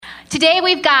Today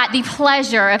we've got the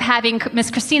pleasure of having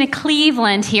Miss Christina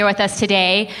Cleveland here with us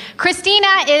today. Christina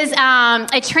is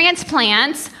a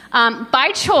transplant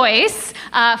by choice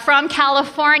from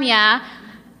California.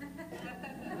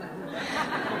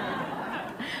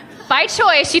 By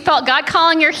choice, she felt God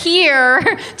calling her here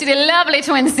to the lovely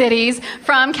Twin Cities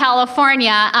from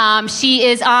California. She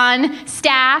is on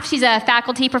staff. She's a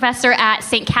faculty professor at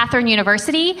St. Catherine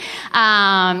University.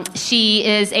 She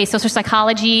is a social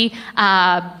psychology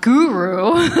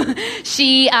guru.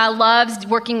 She loves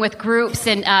working with groups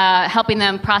and helping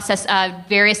them process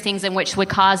various things in which would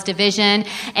cause division.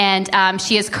 And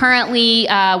she is currently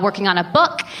working on a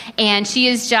book, and she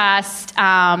is just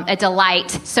a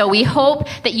delight. So we hope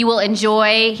that you will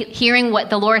enjoy hearing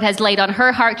what the Lord has laid on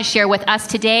her heart to share with us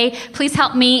today. Please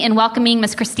help me in welcoming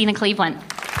Miss Christina Cleveland.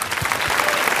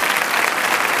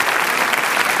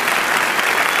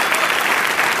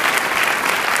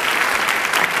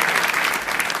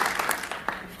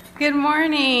 Good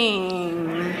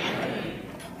morning.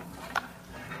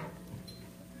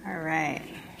 All right.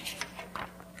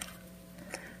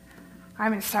 I'm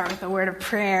going to start with a word of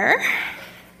prayer.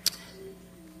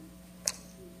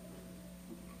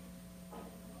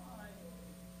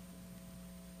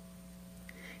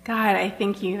 God, I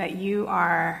thank you that you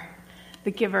are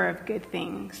the giver of good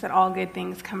things, that all good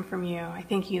things come from you. I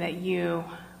thank you that you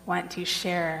want to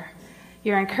share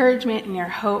your encouragement and your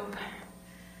hope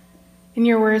in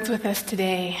your words with us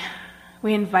today.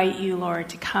 We invite you, Lord,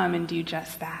 to come and do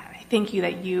just that. I thank you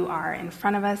that you are in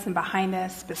front of us and behind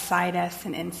us, beside us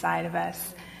and inside of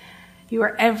us. You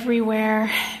are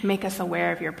everywhere. Make us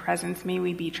aware of your presence. May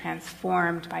we be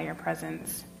transformed by your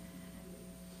presence.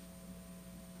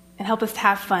 And help us to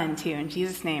have fun, too. In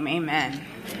Jesus' name, amen.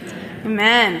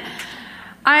 Amen.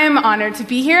 I am honored to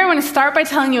be here. I want to start by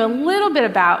telling you a little bit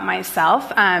about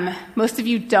myself. Most of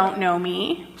you don't know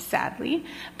me, sadly.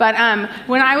 But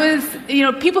when I was,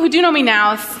 people who do know me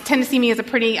now tend to see me as a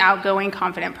pretty outgoing,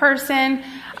 confident person.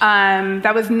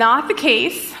 That was not the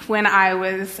case when I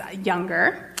was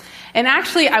younger. And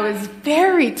actually, I was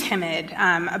very timid,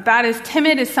 about as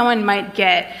timid as someone might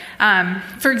get.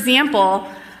 For example,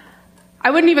 I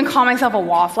wouldn't even call myself a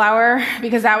wallflower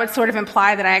because that would sort of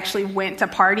imply that I actually went to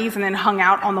parties and then hung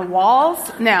out on the walls.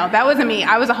 No, that wasn't me.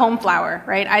 I was a home flower,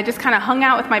 right? I just kind of hung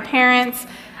out with my parents,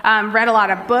 read a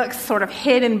lot of books, sort of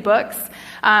hid in books.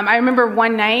 I remember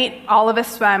one night, all of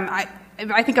us, I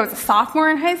think I was a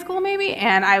sophomore in high school maybe,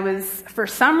 and I was, for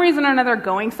some reason or another,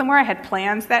 going somewhere. I had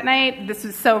plans that night. This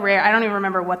was so rare. I don't even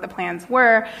remember what the plans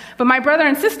were. But my brother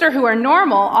and sister, who are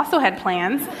normal, also had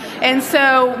plans. And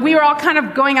so we were all kind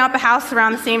of going out the house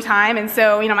around the same time. And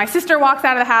so, my sister walks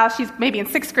out of the house. She's maybe in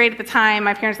 6th grade at the time.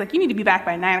 My parents were like, you need to be back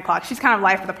by 9 o'clock. She's kind of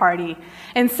life of the party.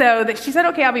 And so she said,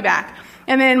 okay, I'll be back.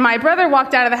 And then my brother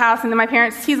walked out of the house, and then my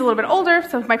parents, he's a little bit older,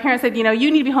 so my parents said, you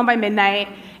need to be home by midnight.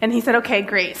 And he said, okay,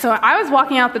 great. So I was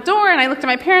walking out the door, and I looked at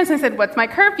my parents, and I said, what's my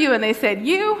curfew? And they said,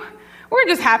 we're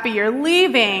just happy you're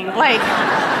leaving.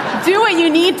 Do what you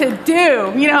need to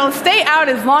do. Stay out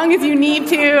as long as you need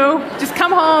to. Just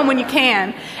come home when you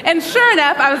can. And sure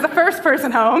enough, I was the first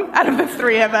person home out of the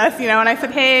three of us, and I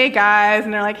said, hey, guys.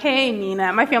 And they're like, hey,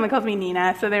 Nina. My family calls me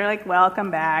Nina. So they were like,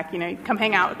 welcome back. Come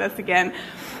hang out with us again.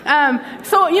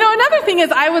 Another thing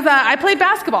is I played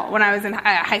basketball when I was in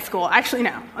high school. Actually,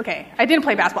 no. Okay. I didn't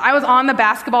play basketball. I was on the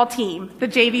basketball team, the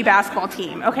JV basketball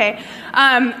team. Okay.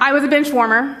 I was a bench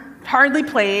warmer. Hardly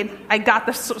played. I got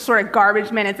the sort of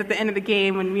garbage minutes at the end of the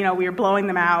game when, we were blowing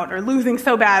them out or losing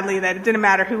so badly that it didn't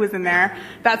matter who was in there.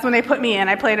 That's when they put me in.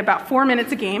 I played about 4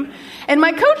 minutes a game. And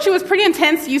my coach, who was pretty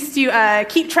intense, used to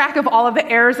keep track of all of the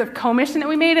errors of commission that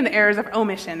we made and the errors of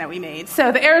omission that we made.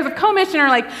 So the errors of commission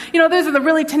are those are the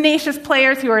really tenacious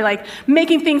players who are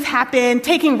making things happen,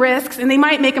 taking risks, and they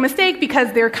might make a mistake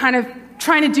because they're kind of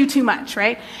trying to do too much,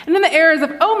 right? And then the errors of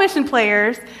omission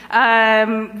players would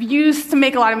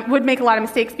make a lot of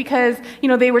mistakes because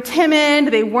they were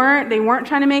timid, they weren't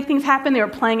trying to make things happen, they were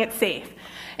playing it safe.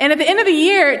 And at the end of the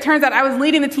year, it turns out I was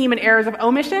leading the team in errors of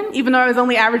omission, even though I was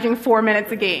only averaging 4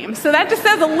 minutes a game. So that just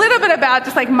says a little bit about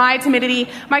just my timidity.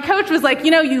 My coach was like,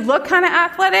 you look kind of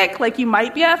athletic, you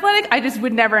might be athletic. I just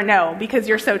would never know because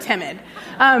you're so timid.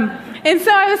 And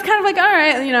so I was kind of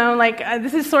all right,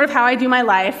 this is sort of how I do my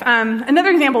life.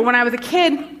 Another example, when I was a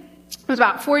kid, I was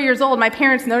about 4 years old, my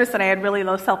parents noticed that I had really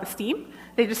low self-esteem.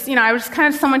 They just, I was just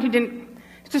kind of someone who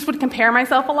would compare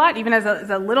myself a lot, even as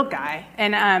a little guy.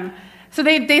 And So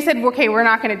they said, okay, we're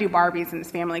not going to do Barbies in this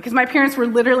family, because my parents were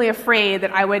literally afraid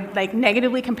that I would like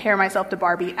negatively compare myself to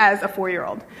Barbie as a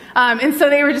 4-year-old. And so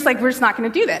they were just like, we're just not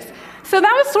going to do this. So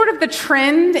that was sort of the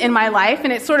trend in my life,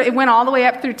 and it went all the way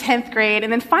up through 10th grade.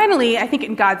 And then finally, I think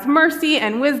in God's mercy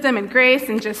and wisdom and grace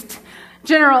and just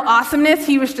general awesomeness,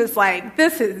 he was just like,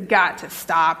 this has got to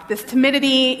stop. This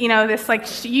timidity, this like,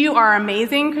 you are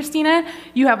amazing, Christina.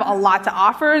 You have a lot to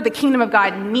offer. The kingdom of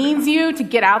God needs you to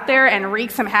get out there and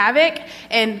wreak some havoc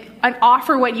and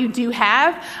offer what you do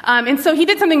have. And so he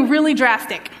did something really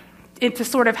drastic to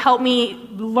sort of help me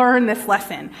learn this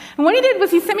lesson. And what he did was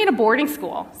he sent me to boarding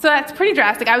school. So that's pretty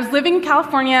drastic. I was living in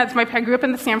California. I grew up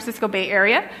in the San Francisco Bay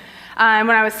Area. When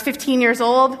I was 15 years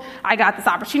old, I got this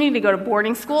opportunity to go to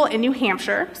boarding school in New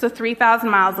Hampshire, so 3,000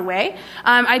 miles away.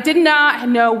 I did not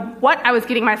know what I was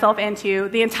getting myself into.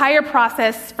 The entire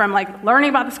process from like learning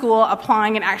about the school,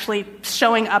 applying, and actually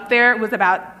showing up there was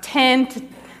about 10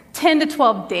 to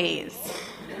 12 days.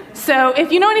 So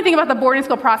if you know anything about the boarding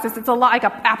school process, it's a lot like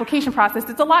an application process.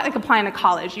 It's a lot like applying to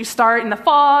college. You start in the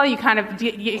fall, you kind of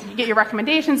you get your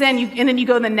recommendations in, and then you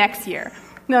go the next year.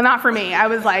 No, not for me. I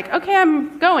was like, okay,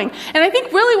 I'm going. And I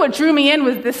think really what drew me in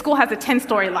was this school has a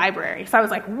 10-story library. So I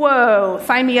was like, whoa,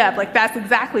 sign me up. Like, that's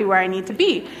exactly where I need to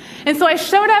be. And so I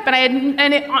showed up,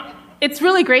 it's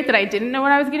really great that I didn't know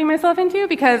what I was getting myself into,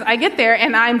 because I get there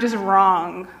and I'm just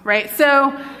wrong, right?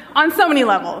 So on so many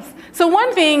levels. So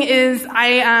one thing is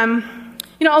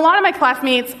a lot of my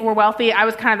classmates were wealthy. I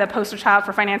was kind of the poster child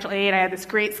for financial aid. I had this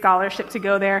great scholarship to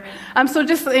go there. So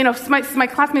just, my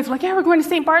classmates were like, yeah, we're going to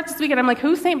St. Bart's this weekend. I'm like,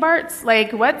 who's St. Bart's?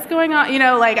 Like, what's going on?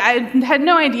 I had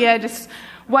no idea just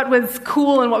what was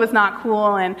cool and what was not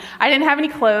cool. And I didn't have any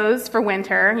clothes for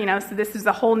winter, so this was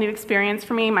a whole new experience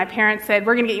for me. My parents said,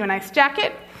 we're going to get you a nice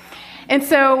jacket. And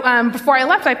so before I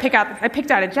left, I picked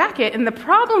out a jacket, and the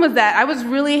problem was that I was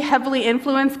really heavily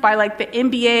influenced by like the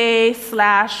NBA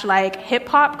 / like hip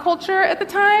hop culture at the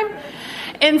time.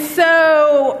 And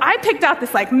so I picked out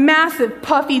this like massive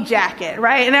puffy jacket,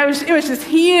 right? And it was just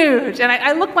huge. And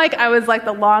I looked like I was like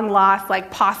the long lost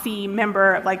like posse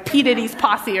member of like P. Diddy's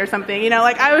posse or something,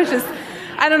 like I was just,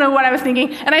 I don't know what I was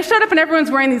thinking. And I showed up and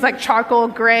everyone's wearing these like charcoal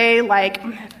gray, like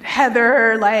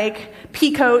heather, like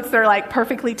pea coats. They're like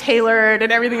perfectly tailored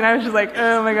and everything. And I was just like,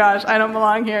 oh my gosh, I don't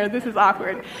belong here. This is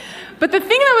awkward. But the thing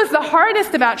that was the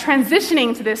hardest about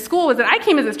transitioning to this school was that I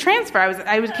came as a transfer.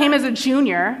 I came as a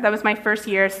junior. That was my first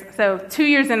year. So 2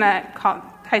 years in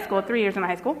high school, 3 years in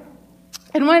high school.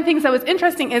 And one of the things that was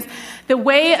interesting is the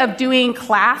way of doing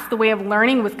class, the way of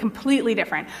learning was completely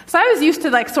different. So I was used to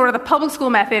like sort of the public school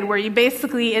method where you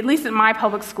basically, at least at my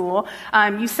public school,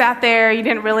 you sat there, you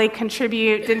didn't really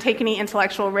contribute, didn't take any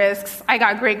intellectual risks. I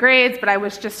got great grades, but I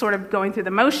was just sort of going through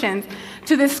the motions,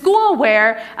 to this school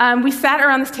where we sat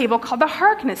around this table called the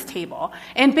Harkness table.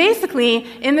 And basically,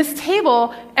 in this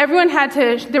table, everyone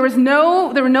there were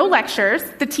no lectures.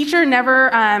 The teacher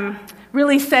never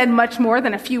really said much more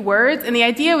than a few words. And the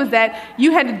idea was that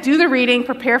you had to do the reading,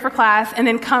 prepare for class, and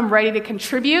then come ready to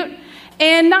contribute,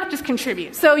 and not just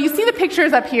contribute. So you see the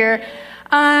pictures up here.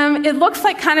 It looks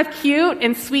like kind of cute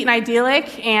and sweet and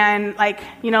idyllic and like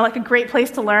a great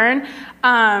place to learn.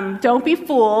 Don't be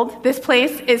fooled. This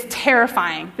place is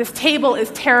terrifying. This table is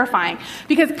terrifying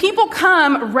because people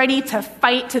come ready to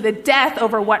fight to the death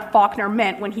over what Faulkner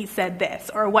meant when he said this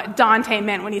or what Dante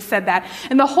meant when he said that.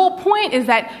 And the whole point is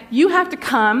that you have to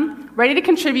come ready to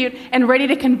contribute and ready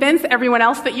to convince everyone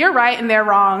else that you're right and they're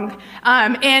wrong.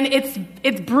 And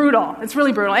it's brutal. It's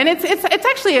really brutal. And it's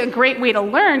actually a great way to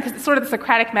learn because it's sort of the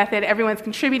Socratic method. Everyone's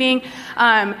contributing.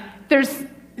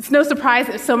 It's no surprise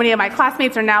that so many of my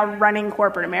classmates are now running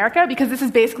corporate America because this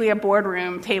is basically a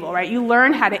boardroom table, right? You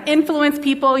learn how to influence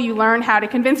people. You learn how to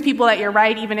convince people that you're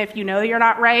right, even if you know you're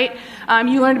not right.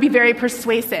 You learn to be very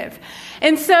persuasive.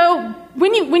 And so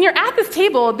when you're at this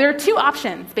table, there are two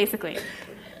options, basically.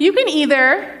 You can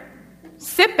either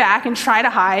sit back and try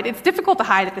to hide. It's difficult to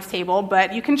hide at this table,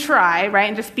 but you can try, right,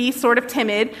 and just be sort of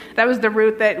timid. That was the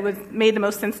route that made the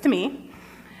most sense to me.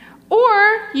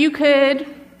 Or you could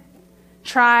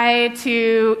try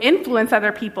to influence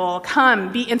other people,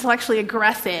 be intellectually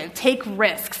aggressive, take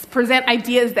risks, present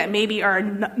ideas that maybe are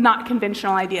not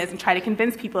conventional ideas and try to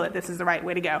convince people that this is the right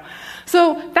way to go.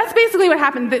 So that's basically what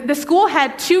happened. The school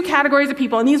had two categories of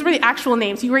people, and these were the actual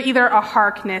names. You were either a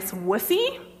Harkness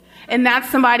wussy, and that's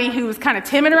somebody who was kind of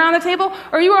timid around the table,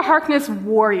 or you were a Harkness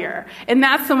warrior, and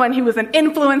that's someone who was an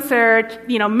influencer,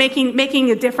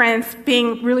 making a difference,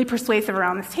 being really persuasive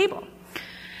around this table.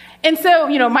 And so,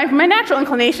 my natural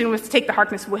inclination was to take the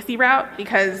Harkness wussy route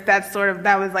because that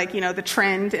was like, the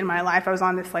trend in my life. I was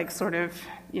on this like sort of,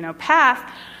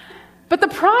 path. But the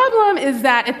problem is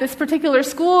that at this particular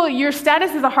school, your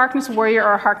status as a Harkness warrior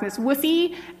or a Harkness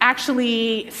wussy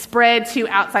actually spread to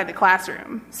outside the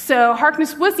classroom. So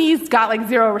Harkness wussies got like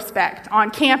zero respect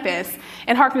on campus,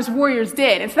 and Harkness warriors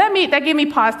did. And so that gave me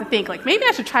pause to think, like, maybe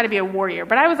I should try to be a warrior.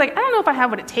 But I was like, I don't know if I have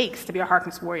what it takes to be a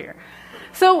Harkness warrior.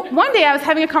 So one day I was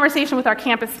having a conversation with our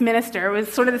campus minister. It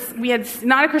was sort of this, we had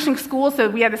not a Christian school, so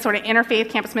we had this sort of interfaith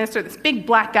campus minister, this big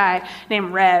black guy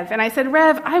named Rev. And I said,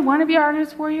 Rev, I want to be a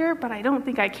Harkness warrior, but I don't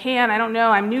think I can. I don't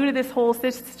know. I'm new to this whole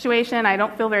situation. I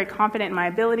don't feel very confident in my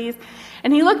abilities.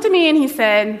 And he looked at me and he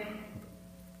said,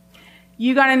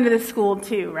 you got into this school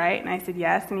too, right? And I said,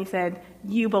 yes. And he said,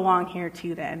 you belong here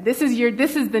too then. This is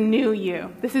the new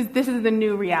you. This is the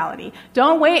new reality.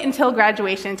 Don't wait until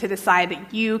graduation to decide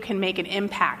that you can make an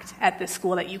impact at this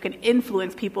school, that you can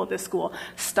influence people at this school.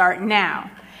 Start now.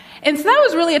 And so that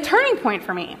was really a turning point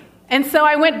for me. And so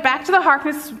I went back to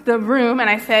the room, and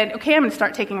I said, okay, I'm going to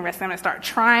start taking risks. I'm going to start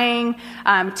trying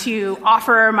to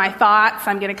offer my thoughts.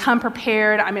 I'm going to come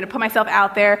prepared. I'm going to put myself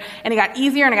out there. And it got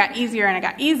easier, and it got easier, and it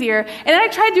got easier. And then I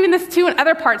tried doing this, too, in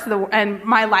other parts of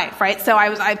my life, right? So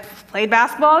I played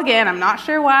basketball again. I'm not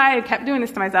sure why I kept doing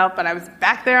this to myself, but I was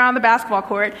back there on the basketball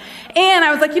court. And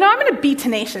I was like, I'm going to be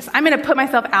tenacious. I'm going to put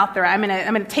myself out there. I'm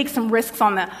going to take some risks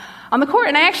on the court,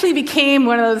 and I actually became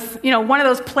one of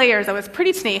those players that was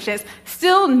pretty tenacious.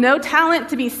 Still no talent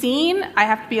to be seen. I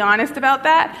have to be honest about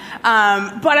that.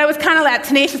 But I was kind of that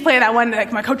tenacious player, that one,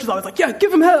 like my coach was always like, yeah,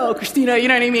 give him hell, Christina, you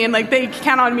know what I mean? Like they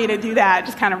count on me to do that,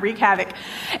 just kind of wreak havoc.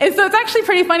 And so it's actually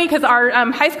pretty funny because our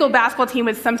high school basketball team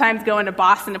would sometimes go into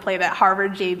Boston to play that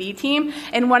Harvard JV team,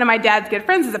 and one of my dad's good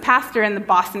friends is a pastor in the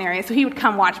Boston area, so he would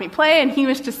come watch me play, and he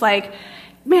was just like,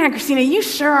 man, Christina, you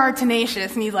sure are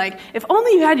tenacious. And he's like, if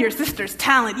only you had your sister's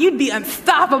talent, you'd be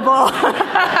unstoppable.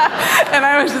 And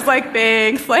I was just like,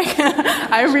 thanks. Like,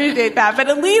 I appreciate that. But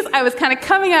at least I was kind of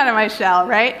coming out of my shell,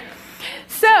 right?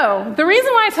 So the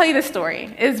reason why I tell you this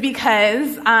story is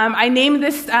because I named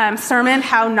this sermon,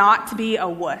 How Not to Be a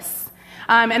Wuss.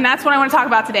 And that's what I want to talk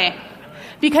about today.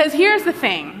 Because here's the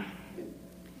thing.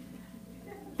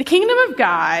 The kingdom of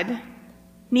God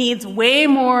needs way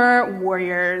more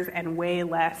warriors and way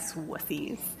less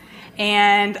wussies.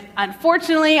 And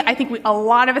unfortunately, I think a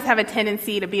lot of us have a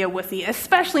tendency to be a wussy,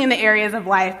 especially in the areas of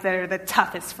life that are the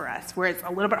toughest for us, where it's a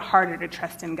little bit harder to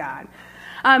trust in God.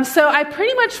 So I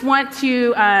pretty much want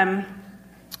to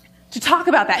talk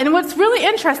about that. And what's really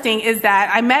interesting is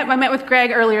that I met with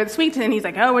Greg earlier this week, and he's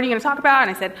like, oh, what are you going to talk about?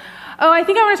 And I said, oh, I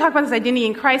think I want to talk about this identity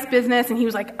in Christ business. And he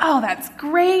was like, oh, that's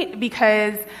great,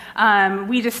 because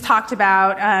we just talked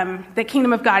about the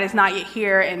kingdom of God is not yet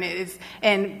here and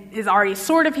is already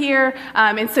sort of here.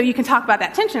 And so you can talk about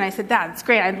that tension. I said, that's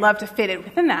great. I'd love to fit it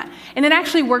within that. And it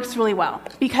actually works really well,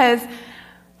 because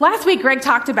last week Greg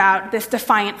talked about this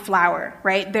defiant flower,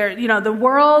 right? The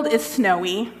world is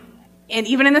snowy, and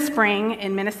even in the spring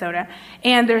in Minnesota,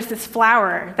 and there's this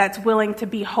flower that's willing to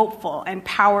be hopeful and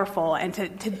powerful and to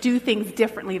do things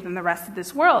differently than the rest of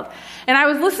this world. And I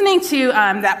was listening to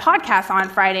that podcast on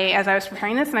Friday as I was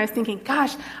preparing this, and I was thinking,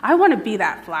 gosh, I want to be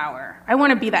that flower. I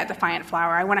want to be that defiant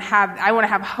flower. I want to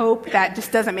have hope that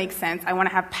just doesn't make sense. I want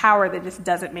to have power that just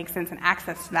doesn't make sense and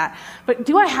access to that. But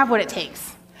do I have what it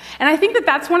takes? And I think that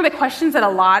that's one of the questions that a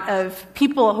lot of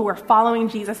people who are following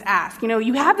Jesus ask.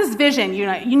 You have this vision,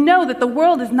 you know that the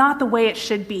world is not the way it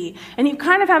should be. And you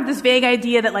kind of have this vague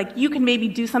idea that, like, you can maybe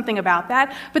do something about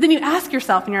that. But then you ask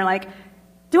yourself and you're like,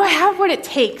 do I have what it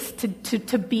takes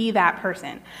to be that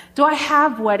person? Do I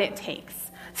have what it takes?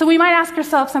 So we might ask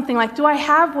ourselves something like, do I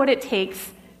have what it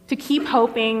takes to keep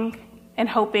hoping and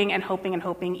hoping and hoping and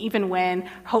hoping, even when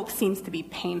hope seems to be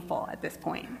painful at this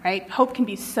point, right? Hope can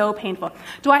be so painful.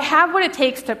 Do I have what it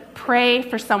takes to pray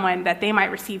for someone that they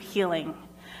might receive healing?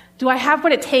 Do I have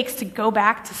what it takes to go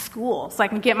back to school so I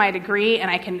can get my degree and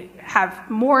I can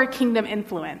have more kingdom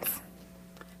influence?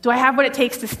 Do I have what it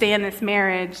takes to stay in this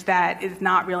marriage that is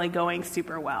not really going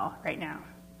super well right now?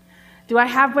 Do I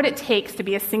have what it takes to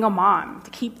be a single mom,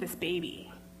 to keep this baby?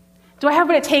 Do I have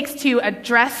what it takes to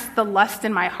address the lust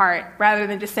in my heart rather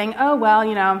than just saying, oh, well,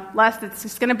 lust, it's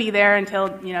just going to be there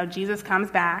until, Jesus comes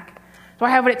back? Do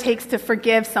I have what it takes to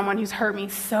forgive someone who's hurt me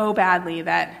so badly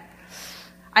that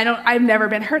I've never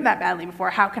been hurt that badly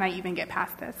before? How can I even get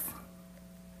past this?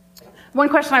 One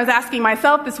question I was asking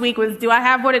myself this week was, do I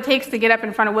have what it takes to get up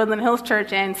in front of Woodland Hills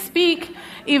Church and speak,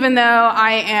 even though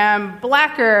I am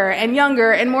blacker and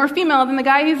younger and more female than the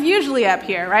guy who's usually up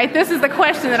here, right? This is the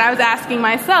question that I was asking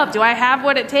myself. Do I have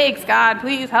what it takes? God,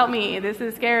 please help me. This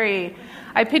is scary.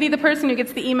 I pity the person who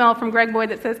gets the email from Greg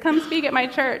Boyd that says, come speak at my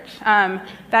church.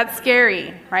 That's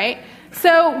scary, right?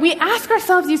 So we ask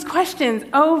ourselves these questions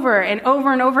over and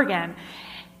over and over again.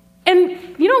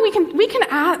 And we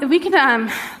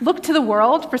can look to the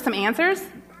world for some answers.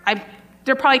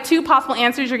 There are probably two possible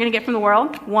answers you're going to get from the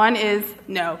world. One is,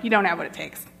 no, you don't have what it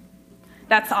takes.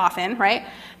 That's often, right?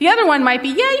 The other one might be,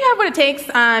 yeah, you have what it takes.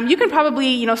 You can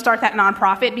probably, start that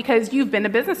nonprofit because you've been to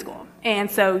business school. And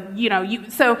so,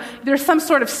 so there's some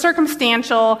sort of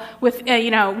circumstantial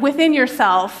within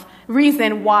yourself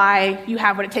reason why you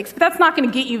have what it takes. But that's not going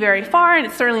to get you very far, and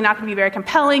it's certainly not going to be very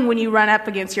compelling when you run up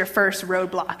against your first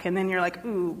roadblock. And then you're like,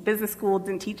 ooh, business school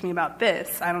didn't teach me about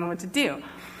this. I don't know what to do.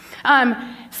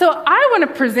 So I want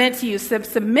to present to you,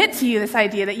 submit to you this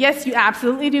idea that, yes, you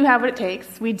absolutely do have what it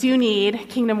takes. We do need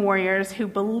kingdom warriors who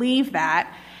believe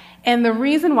that. And the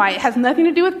reason why, it has nothing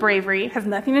to do with bravery, has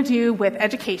nothing to do with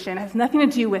education, has nothing to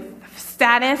do with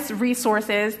status,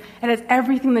 resources. It has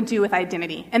everything to do with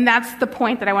identity. And that's the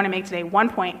point that I want to make today. One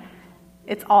point.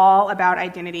 It's all about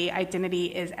identity. Identity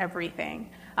is everything.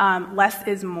 Less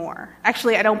is more.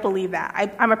 Actually, I don't believe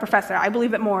that. I'm a professor. I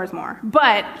believe that more is more.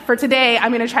 But for today,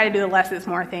 I'm going to try to do the less is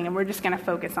more thing, and we're just going to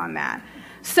focus on that.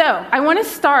 So I want to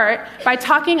start by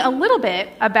talking a little bit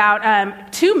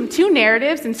about two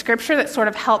narratives in Scripture that sort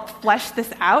of help flesh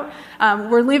this out.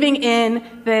 We're living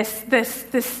in this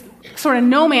sort of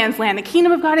no man's land. The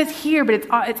kingdom of God is here, but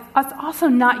it's also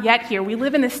not yet here. We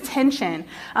live in this tension.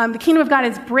 The kingdom of God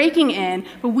is breaking in,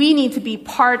 but we need to be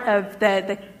part of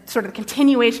the sort of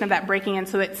continuation of that breaking in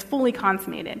so it's fully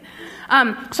consummated.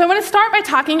 So I want to start by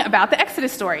talking about the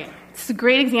Exodus story. This is a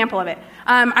great example of it.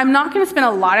 I'm not going to spend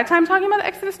a lot of time talking about the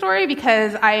Exodus story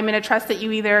because I am going to trust that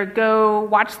you either go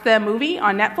watch the movie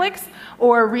on Netflix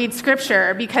or read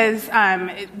Scripture because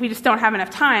we just don't have enough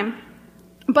time.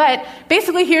 But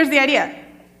basically, here's the idea.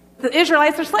 The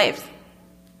Israelites are slaves.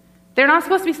 They're not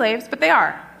supposed to be slaves, but they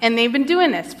are. And they've been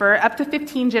doing this for up to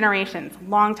 15 generations,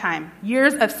 long time,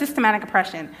 years of systematic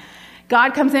oppression.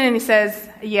 God comes in and he says,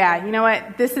 yeah, you know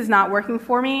what? This is not working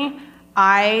for me.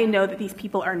 I know that these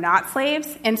people are not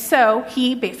slaves. And so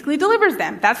he basically delivers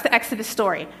them. That's the Exodus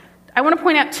story. I want to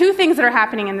point out two things that are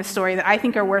happening in this story that I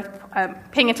think are worth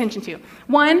paying attention to.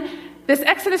 One, this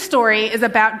Exodus story is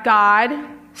about God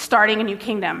starting a new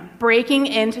kingdom, breaking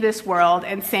into this world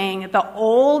and saying the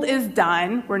old is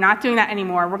done. We're not doing that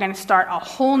anymore. We're going to start a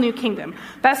whole new kingdom.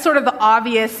 That's sort of the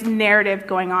obvious narrative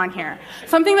going on here.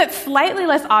 Something that's slightly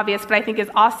less obvious, but I think is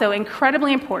also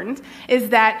incredibly important, is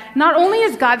that not only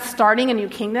is God starting a new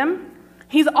kingdom,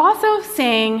 he's also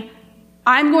saying,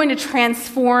 I'm going to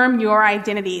transform your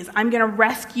identities. I'm going to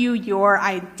rescue your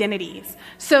identities.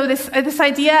 So this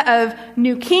idea of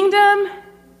new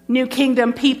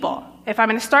kingdom people. If I'm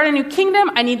going to start a new kingdom,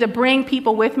 I need to bring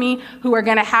people with me who are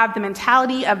going to have the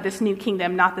mentality of this new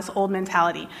kingdom, not this old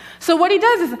mentality. So what he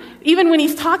does is, even when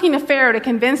he's talking to Pharaoh to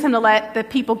convince him to let the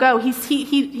people go,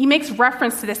 he makes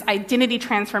reference to this identity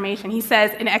transformation. He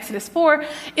says in Exodus 4,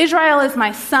 Israel is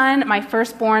my son, my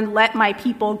firstborn. Let my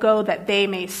people go that they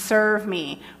may serve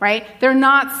me, right? They're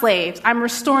not slaves. I'm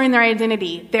restoring their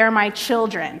identity. They're my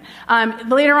children.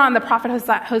 Later on, the prophet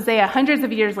Hosea, hundreds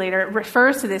of years later,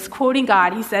 refers to this, quoting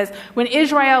God. He says, when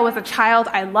Israel was a child,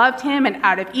 I loved him, and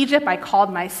out of Egypt I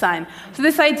called my son. So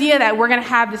this idea that we're going to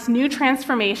have this new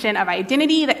transformation of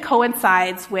identity that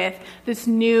coincides with this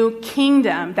new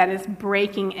kingdom that is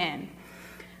breaking in.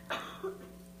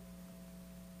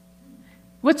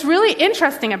 What's really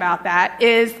interesting about that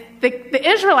is the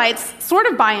Israelites sort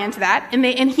of buy into that,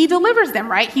 and he delivers them,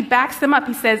 right? He backs them up.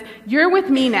 He says, you're with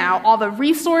me now. All the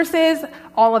resources,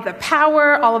 all of the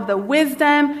power, all of the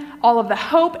wisdom, all of the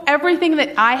hope, everything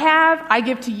that I have, I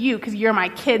give to you because you're my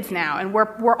kids now, and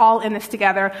we're all in this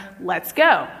together. Let's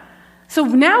go. So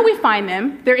now we find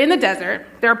them. They're in the desert.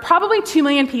 There are probably 2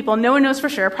 million people. No one knows for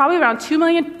sure. Probably around 2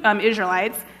 million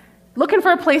Israelites looking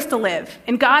for a place to live.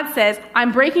 And God says,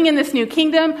 I'm breaking in this new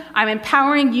kingdom. I'm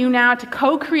empowering you now to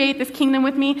co-create this kingdom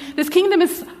with me. This kingdom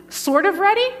is sort of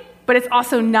ready, but it's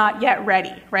also not yet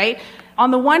ready, right?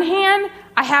 On the one hand,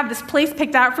 I have this place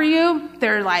picked out for you.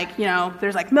 They're like,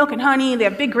 there's like milk and honey. They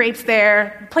have big grapes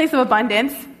there. Place of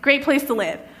abundance. Great place to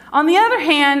live. On the other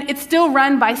hand, it's still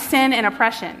run by sin and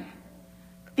oppression.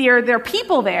 There are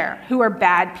people there who are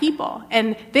bad people,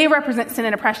 and they represent sin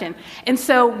and oppression. And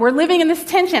so we're living in this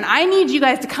tension. I need you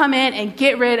guys to come in and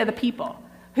get rid of the people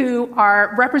who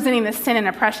are representing this sin and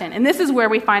oppression. And this is where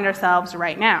we find ourselves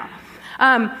right now.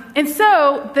 And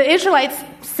so the Israelites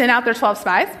sent out their 12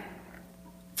 spies,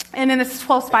 and then the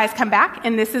 12 spies come back,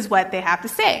 and this is what they have to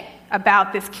say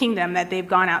about this kingdom that they've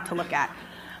gone out to look at.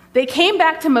 They came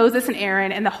back to Moses and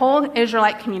Aaron and the whole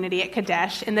Israelite community at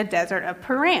Kadesh in the desert of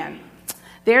Paran.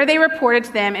 There they reported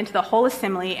to them and to the whole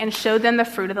assembly and showed them the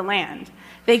fruit of the land.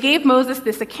 They gave Moses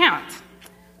this account.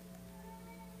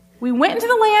 We went into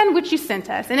the land which you sent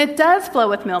us, and it does flow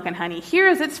with milk and honey. Here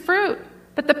is its fruit.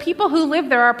 But the people who live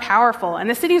there are powerful, and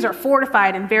the cities are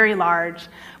fortified and very large.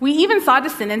 We even saw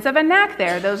descendants of Anak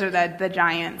there. Those are the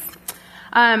giants.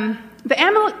 The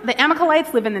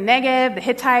Amalekites live in the Negev, the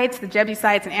Hittites, the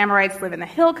Jebusites, and Amorites live in the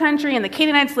hill country, and the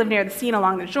Canaanites live near the sea and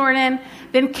along the Jordan.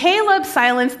 Then Caleb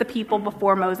silenced the people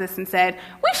before Moses and said,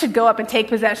 "We should go up and take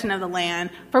possession of the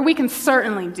land, for we can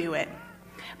certainly do it."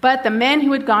 But the men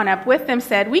who had gone up with them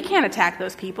said, "We can't attack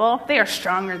those people. They are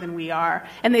stronger than we are."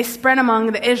 And they spread among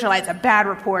the Israelites a bad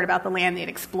report about the land they'd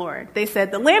explored. They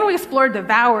said, "The land we explored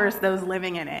devours those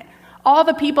living in it. All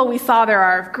the people we saw there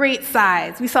are of great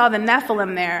size. We saw the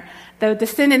Nephilim there. The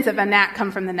descendants of Anak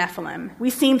come from the Nephilim. We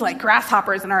seemed like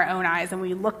grasshoppers in our own eyes, and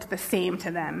we looked the same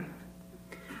to them."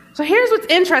 So here's what's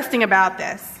interesting about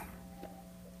this.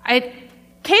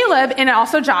 Caleb and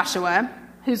also Joshua,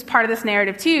 who's part of this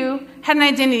narrative too, had an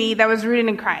identity that was rooted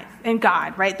in Christ, in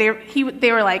God, right?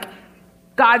 They were like,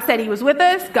 God said he was with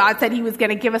us. God said he was going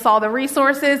to give us all the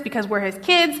resources because we're his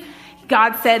kids.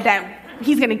 God said that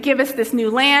he's going to give us this new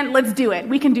land. Let's do it.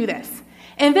 We can do this.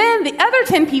 And then the other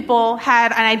 10 people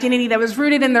had an identity that was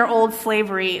rooted in their old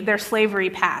slavery, their slavery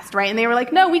past, right? And they were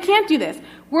like, no, we can't do this.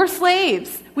 We're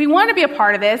slaves. We want to be a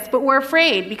part of this, but we're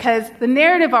afraid because the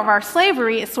narrative of our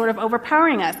slavery is sort of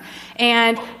overpowering us.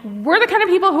 And we're the kind of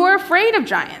people who are afraid of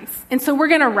giants. And so we're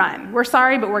going to run. We're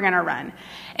sorry, but we're going to run.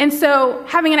 And so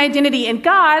having an identity in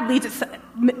God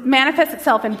manifests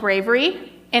itself in bravery,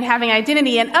 and having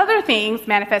identity in other things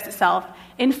manifests itself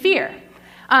in fear.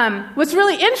 What's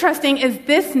really interesting is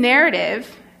this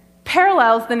narrative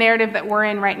parallels the narrative that we're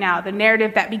in right now, the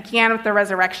narrative that began with the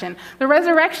resurrection. The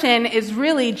resurrection is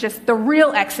really just the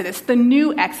real Exodus, the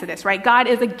new Exodus, right? God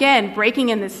is again breaking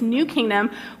in this new kingdom.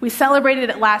 We celebrated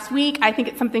it last week. I think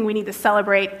it's something we need to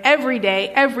celebrate every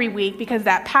day, every week, because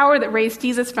that power that raised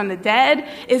Jesus from the dead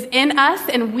is in us,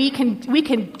 and we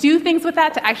can do things with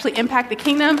that to actually impact the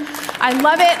kingdom. I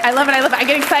love it. I love it. I love it. I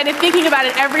get excited thinking about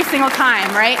it every single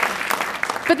time, right?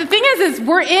 But the thing is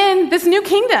we're in this new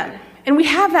kingdom, and we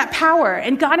have that power,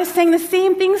 and God is saying the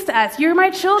same things to us. You're my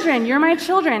children. You're my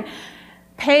children.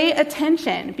 Pay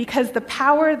attention, because the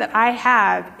power that I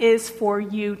have is for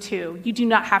you too. You do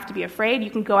not have to be afraid. You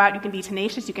can go out. You can be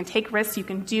tenacious. You can take risks. You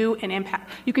can do an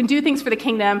impact. You can do things for the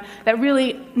kingdom that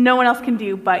really no one else can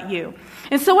do but you.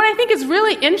 And so what I think is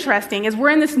really interesting is we're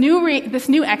in this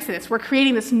new Exodus. We're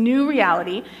creating this new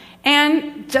reality,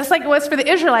 and just like it was for the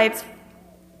Israelites,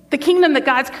 the kingdom that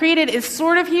God's created is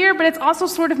sort of here, but it's also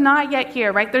sort of not yet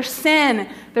here, right? There's sin,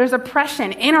 there's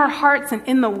oppression in our hearts and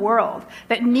in the world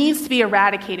that needs to be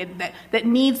eradicated, that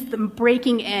needs the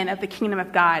breaking in of the kingdom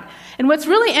of God. And what's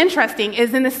really interesting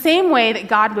is in the same way that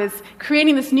God was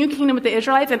creating this new kingdom with the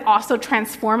Israelites and also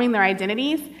transforming their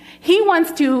identities, he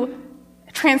wants to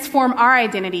transform our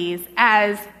identities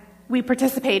as we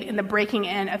participate in the breaking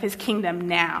in of his kingdom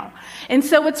now. And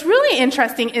so what's really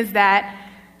interesting is that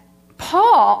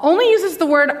Paul only uses the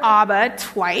word Abba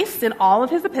twice in all of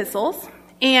his epistles,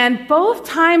 and both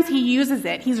times he uses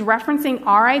it, he's referencing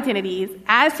our identities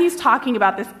as he's talking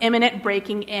about this imminent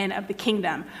breaking in of the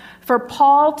kingdom. For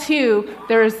Paul, too,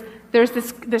 there's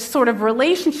this sort of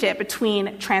relationship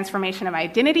between transformation of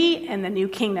identity and the new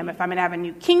kingdom. If I'm going to have a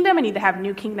new kingdom, I need to have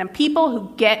new kingdom people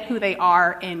who get who they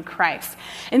are in Christ.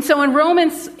 And so in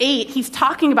Romans 8, he's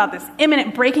talking about this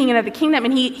imminent breaking in of the kingdom,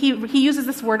 and he uses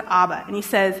this word Abba, and he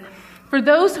says, "For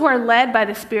those who are led by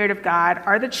the Spirit of God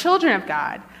are the children of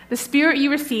God. The Spirit you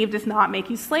received does not make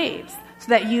you slaves, so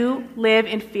that you live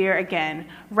in fear again.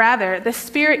 Rather, the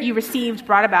Spirit you received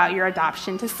brought about your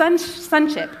adoption to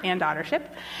sonship and daughtership.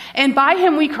 And by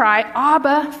him we cry,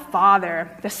 Abba, Father.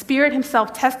 The Spirit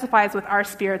himself testifies with our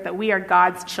spirit that we are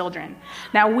God's children.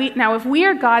 Now, if we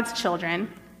are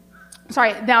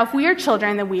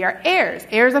children, then we are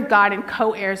heirs of God and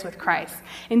co-heirs with Christ.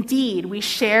 Indeed, we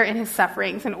share in his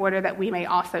sufferings in order that we may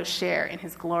also share in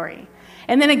his glory."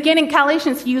 And then again in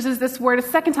Galatians, he uses this word a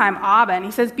second time, Abba, and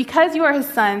he says, "Because you are his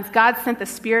sons, God sent the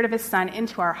Spirit of his Son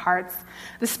into our hearts,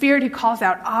 the Spirit who calls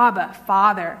out, Abba,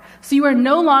 Father. So you are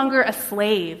no longer a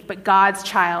slave, but God's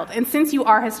child. And since you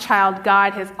are his child,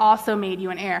 God has also made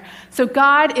you an heir." So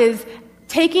God is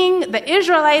taking the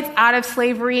Israelites out of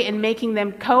slavery and making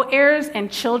them co-heirs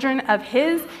and children of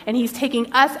his, and he's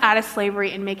taking us out of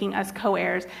slavery and making us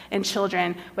co-heirs and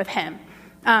children with him,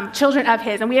 children of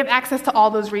his, and we have access to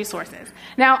all those resources.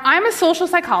 Now, I'm a social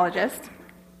psychologist.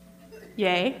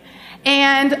 Yay.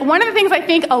 And one of the things I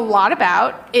think a lot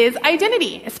about is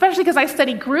identity, especially because I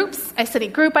study groups. I study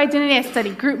group identity. I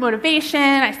study group motivation.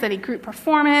 I study group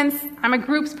performance. I'm a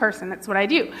groups person. That's what I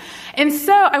do. And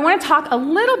so I want to talk a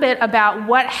little bit about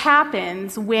what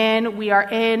happens when we are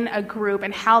in a group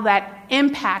and how that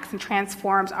impacts and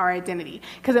transforms our identity,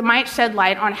 because it might shed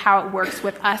light on how it works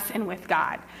with us and with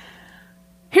God.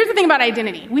 Here's the thing about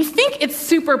identity. We think it's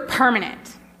super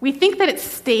permanent. We think that it's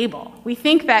stable. We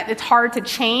think that it's hard to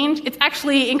change. It's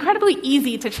actually incredibly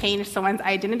easy to change someone's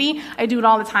identity. I do it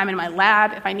all the time in my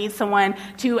lab. If I need someone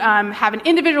to have an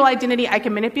individual identity, I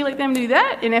can manipulate them to do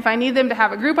that. And if I need them to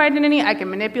have a group identity, I can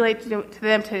manipulate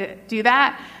them to do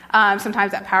that.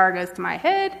 Sometimes that power goes to my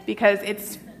head because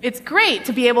it's great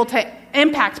to be able to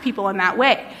impact people in that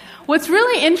way. What's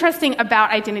really interesting about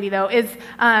identity, though, is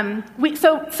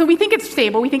we think it's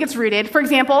stable. We think it's rooted. For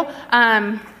example,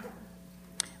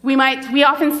 we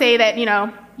often say that,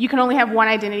 you can only have one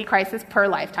identity crisis per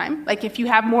lifetime. Like if you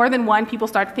have more than one, people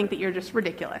start to think that you're just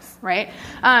ridiculous, right?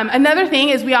 Another thing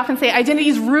is we often say identity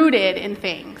is rooted in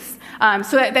things.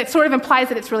 So that sort of implies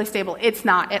that it's really stable. It's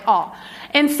not at all.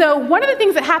 And so one of the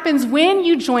things that happens when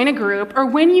you join a group or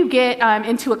when you get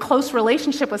into a close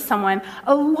relationship with someone,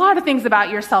 a lot of things about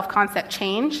your self-concept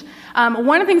change.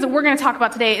 One of the things that we're going to talk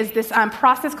about today is this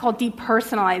process called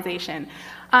depersonalization.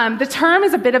 The term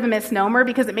is a bit of a misnomer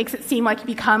because it makes it seem like you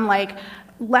become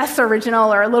less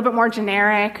original or a little bit more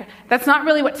generic. That's not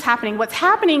really what's happening. What's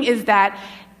happening is that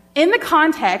in the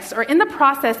context or in the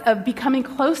process of becoming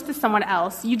close to someone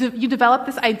else, you develop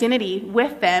this identity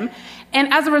with them,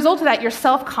 and as a result of that, your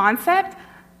self-concept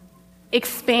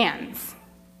expands,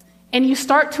 and you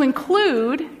start to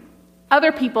include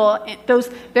other people,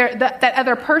 that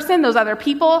other person, those other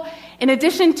people, in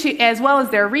addition to, as well as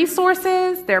their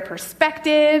resources, their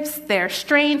perspectives, their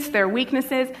strengths, their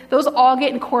weaknesses, those all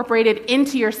get incorporated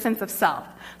into your sense of self.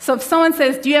 So if someone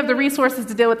says, do you have the resources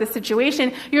to deal with this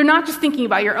situation, you're not just thinking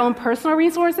about your own personal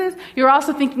resources, you're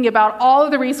also thinking about all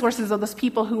of the resources of those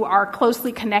people who are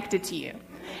closely connected to you.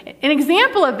 An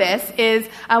example of this is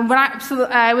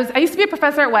I used to be a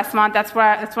professor at Westmont. That's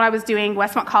what I was doing.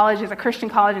 Westmont College is a Christian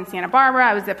college in Santa Barbara.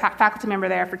 I was a faculty member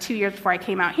there for 2 years before I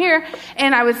came out here,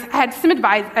 and I had some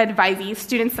advisees,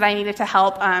 students that I needed to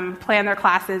help plan their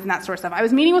classes and that sort of stuff. I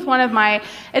was meeting with one of my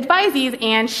advisees,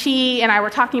 and she and I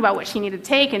were talking about what she needed to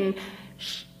take, and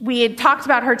we had talked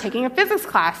about her taking a physics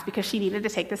class because she needed to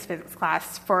take this physics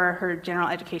class for her general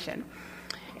education.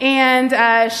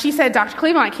 And she said, Dr.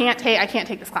 Cleveland, I can't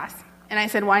take this class. And I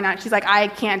said, why not? She's like, I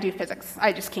can't do physics.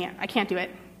 I just can't. I can't do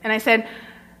it. And I said,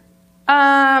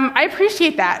 I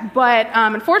appreciate that, but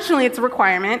unfortunately it's a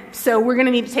requirement, so we're going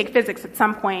to need to take physics at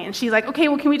some point. And she's like, okay,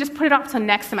 well, can we just put it off till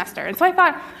next semester? And so I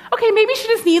thought, okay, maybe she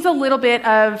just needs a little bit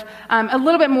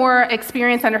more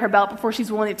experience under her belt before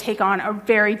she's willing to take on a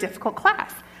very difficult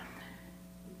class.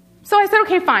 So I said,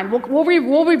 okay, fine,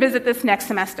 we'll revisit this next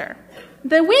semester.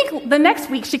 The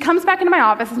next week, she comes back into my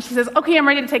office and she says, okay, I'm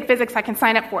ready to take physics. I can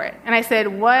sign up for it. And I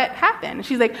said, what happened? And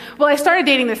she's like, well, I started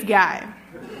dating this guy.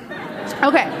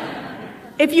 Okay.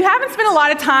 If you haven't spent a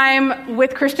lot of time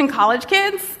with Christian college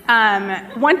kids,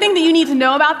 one thing that you need to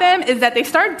know about them is that they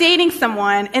start dating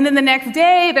someone, and then the next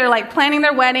day, they're planning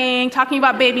their wedding, talking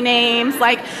about baby names,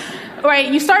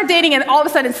 right, you start dating and all of a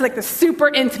sudden it's this super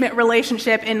intimate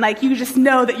relationship, and you just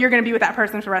know that you're going to be with that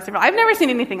person for the rest of your life. I've never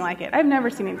seen anything like it.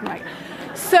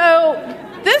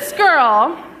 So this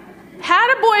girl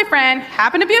had a boyfriend,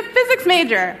 happened to be a physics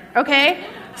major, okay?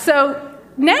 So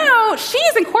now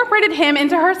she's incorporated him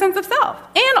into her sense of self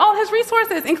and all his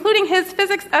resources, including his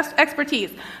physics expertise.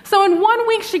 So in 1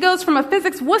 week, she goes from a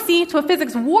physics wussy to a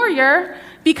physics warrior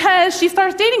because she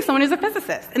starts dating someone who's a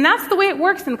physicist. And that's the way it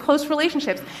works in close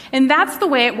relationships. And that's the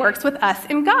way it works with us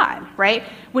and God, right?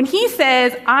 When he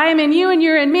says, I'm in you and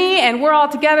you're in me, and we're all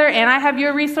together, and I have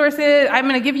your resources, I'm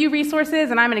going to give you resources,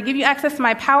 and I'm going to give you access to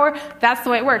my power, that's the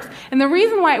way it works. And the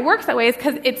reason why it works that way is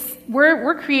because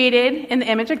we're created in the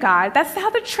image of God. That's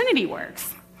how the Trinity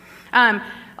works.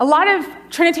 A lot of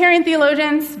Trinitarian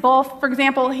theologians, both, for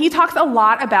example, he talks a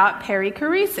lot about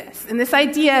perichoresis, and this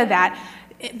idea that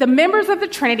the members of the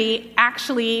Trinity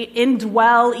actually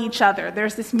indwell each other.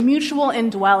 There's this mutual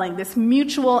indwelling, this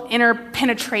mutual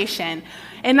interpenetration.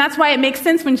 And that's why it makes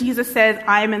sense when Jesus says,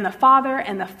 I am in the Father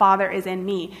and the Father is in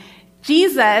me.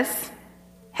 Jesus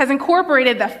has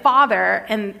incorporated the Father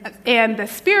and the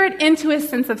Spirit into his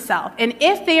sense of self. And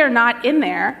if they are not in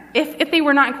there, if they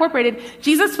were not incorporated,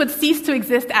 Jesus would cease to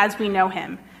exist as we know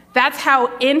him. That's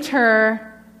how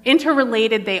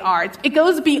interrelated they are. It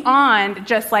goes beyond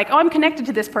just like, oh, I'm connected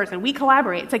to this person. We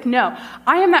collaborate. It's like, no,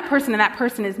 I am that person and that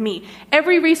person is me.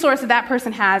 Every resource that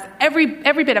person has, every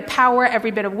bit of power,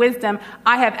 every bit of wisdom,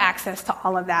 I have access to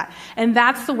all of that. And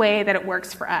that's the way that it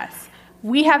works for us.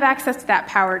 We have access to that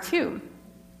power too.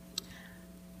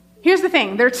 Here's the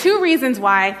thing. There are two reasons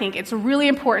why I think it's really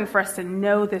important for us to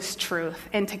know this truth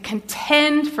and to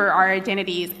contend for our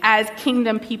identities as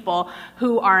kingdom people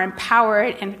who are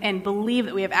empowered and believe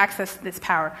that we have access to this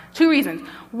power. Two reasons.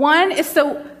 One is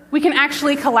so we can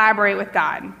actually collaborate with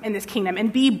God in this kingdom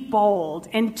and be bold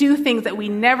and do things that we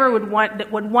never would want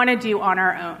to do on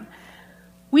our own.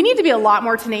 We need to be a lot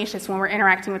more tenacious when we're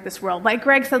interacting with this world. Like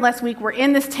Greg said last week, we're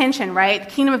in this tension, right? The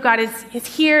kingdom of God is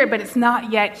here, but it's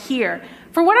not yet here.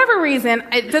 For whatever reason,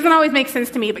 it doesn't always make sense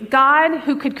to me, but God,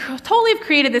 who could totally have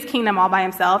created this kingdom all by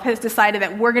himself, has decided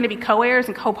that we're going to be co-heirs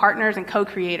and co-partners and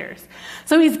co-creators.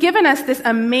 So he's given us this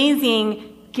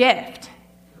amazing gift.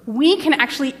 We can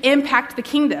actually impact the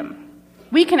kingdom.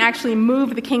 We can actually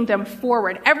move the kingdom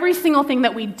forward. Every single thing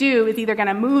that we do is either going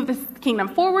to move the kingdom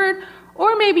forward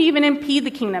or maybe even impede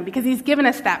the kingdom, because he's given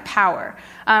us that power.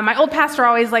 My old pastor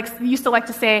always used to like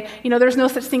to say, there's no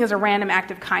such thing as a random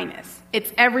act of kindness.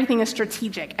 Everything is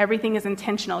strategic. Everything is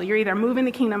intentional. You're either moving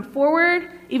the kingdom forward,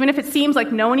 even if it seems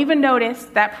like no one even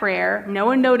noticed that prayer, no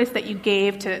one noticed that you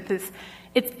gave to this.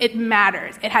 It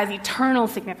matters. It has eternal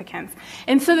significance.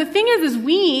 And so the thing is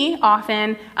we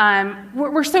often,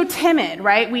 we're so timid,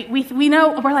 right? We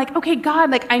know, we're like, okay,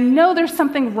 God, I know there's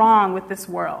something wrong with this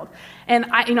world. And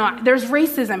there's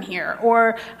racism here,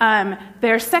 or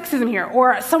there's sexism here,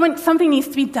 or something needs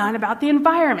to be done about the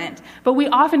environment. But we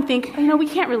often think, we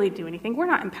can't really do anything. We're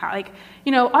not empowered.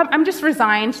 I'm just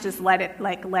resigned to just let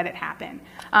it happen.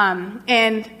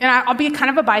 And I'll be kind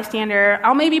of a bystander.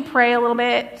 I'll maybe pray a little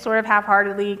bit, sort of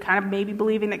half-heartedly, kind of maybe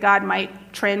believing that God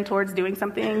might trend towards doing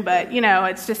something. But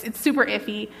it's super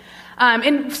iffy.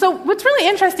 And so what's really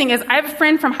interesting is I have a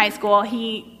friend from high school.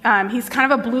 He's kind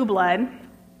of a blue blood.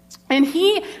 And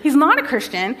he's not a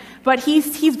Christian, but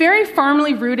he's very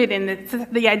firmly rooted in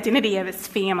the identity of his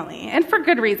family, and for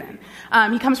good reason.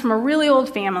 He comes from a really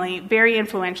old family, very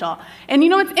influential. And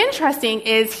what's interesting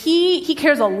is he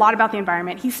cares a lot about the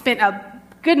environment. He spent a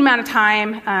good amount of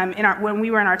time when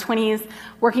we were in our 20s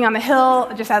working on the Hill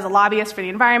just as a lobbyist for the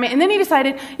environment. And then he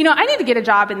decided, I need to get a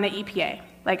job in the EPA.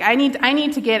 I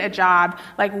need to get a job,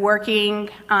 working,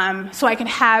 so I can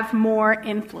have more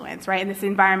influence, right, in this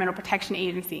environmental protection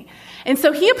agency. And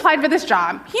so he applied for this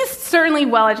job. He's certainly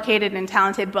well-educated and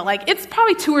talented, but, it's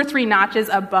probably 2 or 3 notches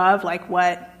above,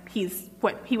 what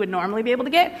he would normally be able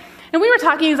to get. And we were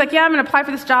talking, he was like, yeah, I'm going to apply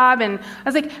for this job. And I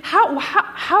was like, how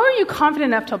are you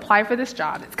confident enough to apply for this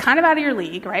job? It's kind of out of your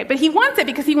league, right? But he wants it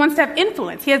because he wants to have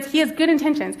influence. He has good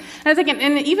intentions. And I was like,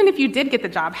 and even if you did get the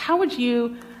job, how would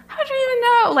you even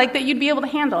know, that you'd be able to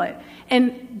handle it?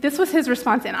 And this was his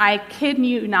response, and I kid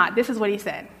you not, this is what he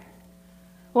said.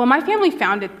 Well, my family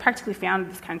practically founded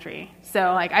this country,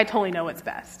 so, I totally know what's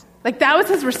best. That was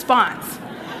his response.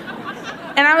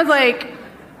 And I was like,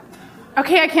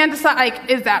 okay, I can't decide,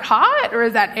 is that hot, or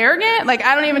is that arrogant?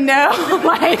 I don't even know,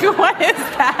 what is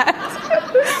that?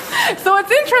 So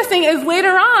what's interesting is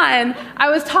later on, I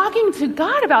was talking to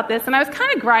God about this, and I was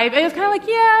kind of griping. I was kind of like,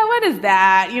 yeah, what is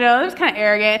that? It was kind of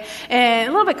arrogant and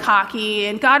a little bit cocky.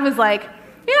 And God was like,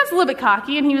 yeah, it's a little bit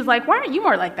cocky. And he was like, why aren't you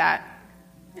more like that?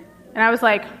 And I was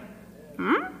like,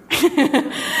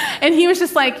 And he was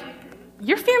just like,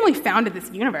 your family founded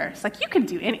this universe. You can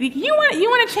do anything. You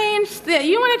want to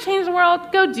change the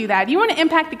world? Go do that. You want to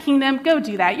impact the kingdom? Go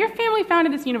do that. Your family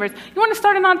founded this universe. You want to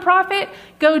start a nonprofit?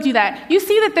 Go do that. You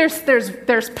see that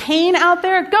there's pain out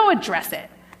there? Go address it.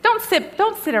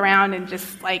 Don't sit around and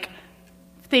just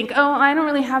think, oh, I don't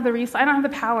really have the resource. I don't have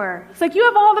the power. It's you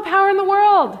have all the power in the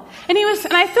world. And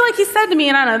I feel like he said to me,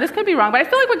 and I don't know, this could be wrong, but I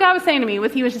feel like what God was saying to me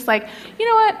was, he was just like, you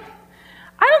know what?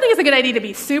 I don't think it's a good idea to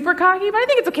be super cocky, but I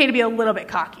think it's okay to be a little bit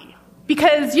cocky,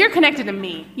 because you're connected to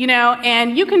me,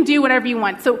 and you can do whatever you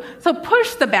want. So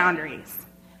push the boundaries.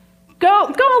 Go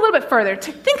a little bit further.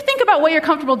 Think about what you're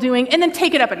comfortable doing, and then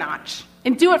take it up a notch.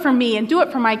 And do it for me, and do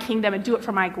it for my kingdom, and do it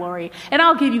for my glory. And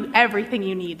I'll give you everything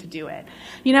you need to do it.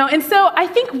 And so I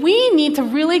think we need to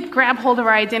really grab hold of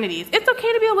our identities. It's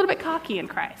okay to be a little bit cocky in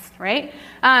Christ, right?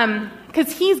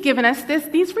 Because he's given us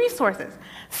these resources.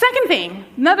 Second thing,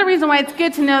 another reason why it's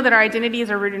good to know that our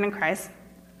identities are rooted in Christ.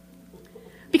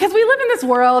 Because we live in this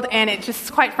world, and it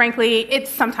just, quite frankly, it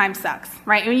sometimes sucks,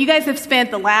 right? You guys have spent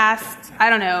the last,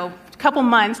 couple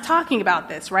months talking about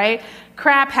this, right?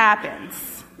 Crap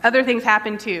happens. Other things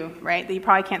happen too, right, that you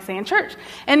probably can't say in church.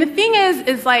 And the thing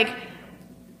is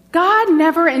God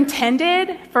never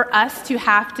intended for us to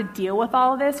have to deal with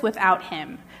all of this without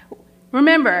him.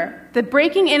 Remember, the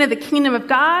breaking in of the kingdom of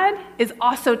God is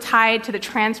also tied to the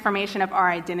transformation of our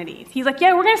identities. He's like,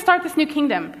 yeah, we're going to start this new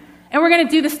kingdom, and we're going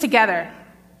to do this together.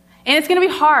 And it's going to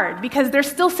be hard because there's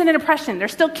still sin and oppression.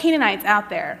 There's still Canaanites out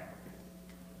there.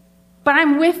 But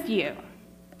I'm with you.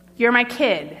 You're my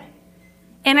kid.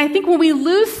 And I think when we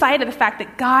lose sight of the fact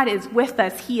that God is with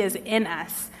us, he is in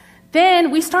us,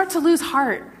 then we start to lose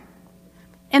heart.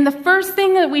 And the first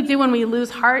thing that we do when we lose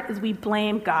heart is we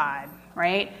blame God,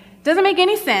 right? Doesn't make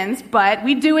any sense, but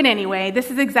we do it anyway. This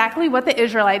is exactly what the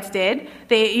Israelites did.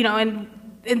 They, and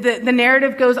the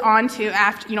narrative goes on to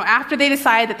after they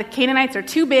decide that the Canaanites are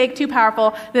too big, too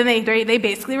powerful, then they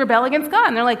basically rebel against God.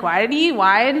 And they're like, why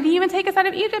did he even take us out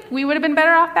of Egypt? We would have been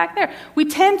better off back there. We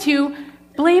tend to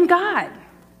blame God.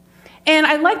 And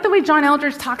I like the way John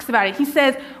Eldredge talks about it. He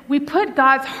says, we put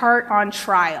God's heart on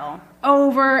trial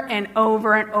over and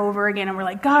over and over again. And we're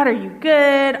like, God, are you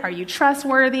good? Are you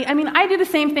trustworthy? I mean, I do the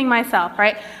same thing myself,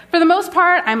 right? For the most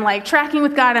part, I'm like tracking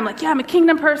with God. I'm like, yeah, I'm a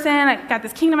kingdom person. I've got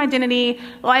this kingdom identity.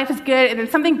 Life is good. And then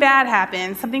something bad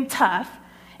happens, something tough.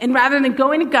 And rather than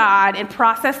going to God and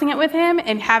processing it with him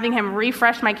and having him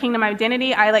refresh my kingdom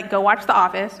identity, I like go watch The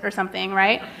Office or something,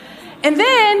 right? And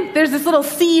then there's this little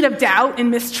seed of doubt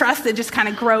and mistrust that just kind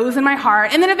of grows in my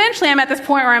heart. And then eventually I'm at this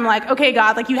point where I'm like, okay,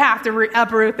 God, like you have to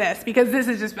uproot this because this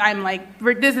is just, I'm like,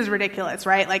 this is ridiculous,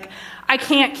 right? Like I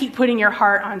can't keep putting your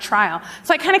heart on trial.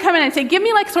 So I kind of come in and say, give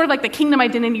me like sort of like the kingdom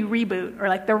identity reboot or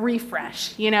like the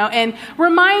refresh, and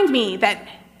remind me that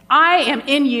I am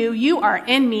in you, you are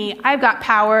in me, I've got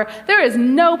power, there is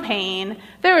no pain,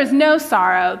 there is no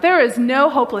sorrow, there is no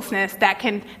hopelessness that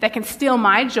can steal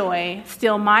my joy,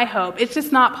 steal my hope. It's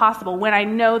just not possible when I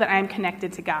know that I'm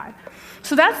connected to God.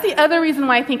 So that's the other reason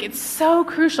why I think it's so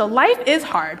crucial. Life is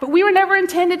hard, but we were never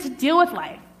intended to deal with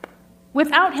life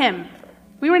without him.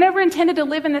 We were never intended to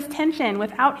live in this tension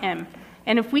without him.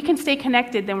 And if we can stay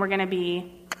connected, then it's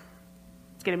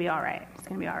going to be all right. It's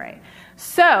going to be all right.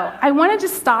 So I want to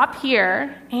just stop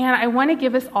here, and I want to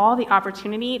give us all the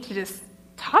opportunity to just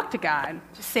talk to God.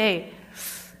 Just say,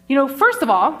 first of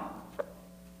all,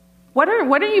 what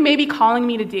are you maybe calling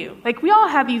me to do? Like we all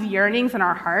have these yearnings in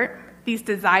our heart, these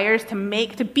desires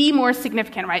to be more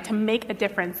significant, right? To make a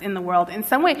difference in the world in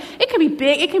some way. It can be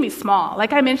big, it can be small.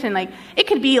 Like I mentioned, like it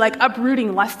could be like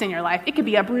uprooting lust in your life. It could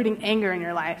be uprooting anger in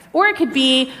your life. Or it could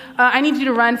be, I need you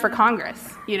to run for Congress,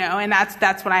 and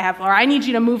that's what I have. Or I need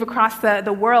you to move across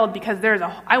the world because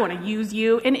I want to use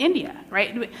you in India,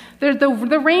 right?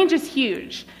 The range is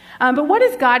huge. But what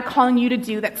is God calling you to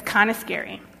do that's kind of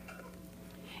scary?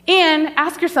 And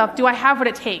ask yourself, do I have what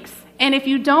it takes? And if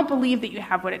you don't believe that you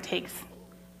have what it takes,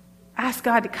 ask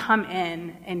God to come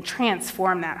in and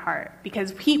transform that heart.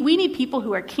 Because we need people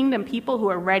who are kingdom people who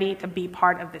are ready to be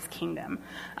part of this kingdom.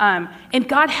 And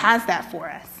God has that for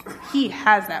us. He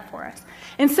has that for us.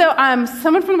 And so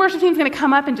someone from the worship team is going to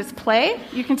come up and just play.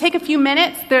 You can take a few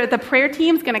minutes. The prayer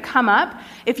team is going to come up.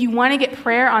 If you want to get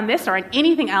prayer on this or on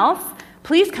anything else,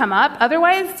 please come up.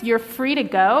 Otherwise, you're free to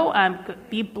go.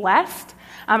 Be blessed.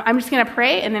 I'm just going to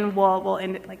pray, and then we'll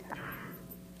end it like that.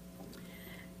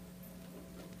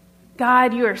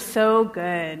 God, you are so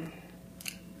good,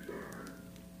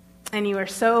 and you are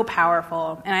so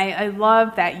powerful, and I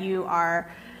love that you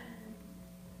are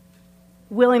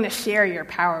willing to share your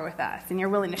power with us, and you're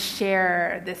willing to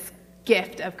share this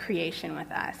gift of creation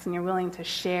with us, and you're willing to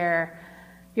share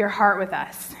your heart with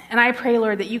us. And I pray,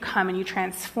 Lord, that you come and you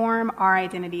transform our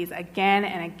identities again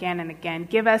and again and again.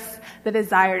 Give us the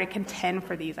desire to contend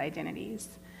for these identities.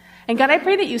 And God, I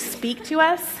pray that you speak to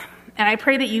us, and I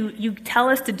pray that you tell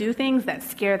us to do things that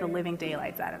scare the living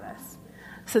daylights out of us,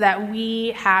 so that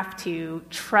we have to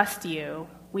trust you,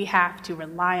 we have to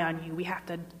rely on you, we have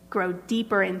to grow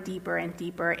deeper and deeper and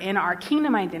deeper in our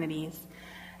kingdom identities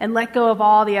and let go of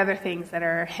all the other things that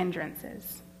are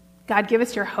hindrances. God, give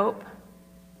us your hope,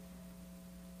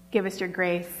 give us your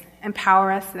grace,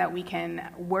 empower us so that we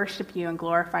can worship you and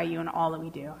glorify you in all that we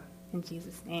do. In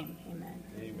Jesus' name, amen.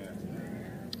 Amen.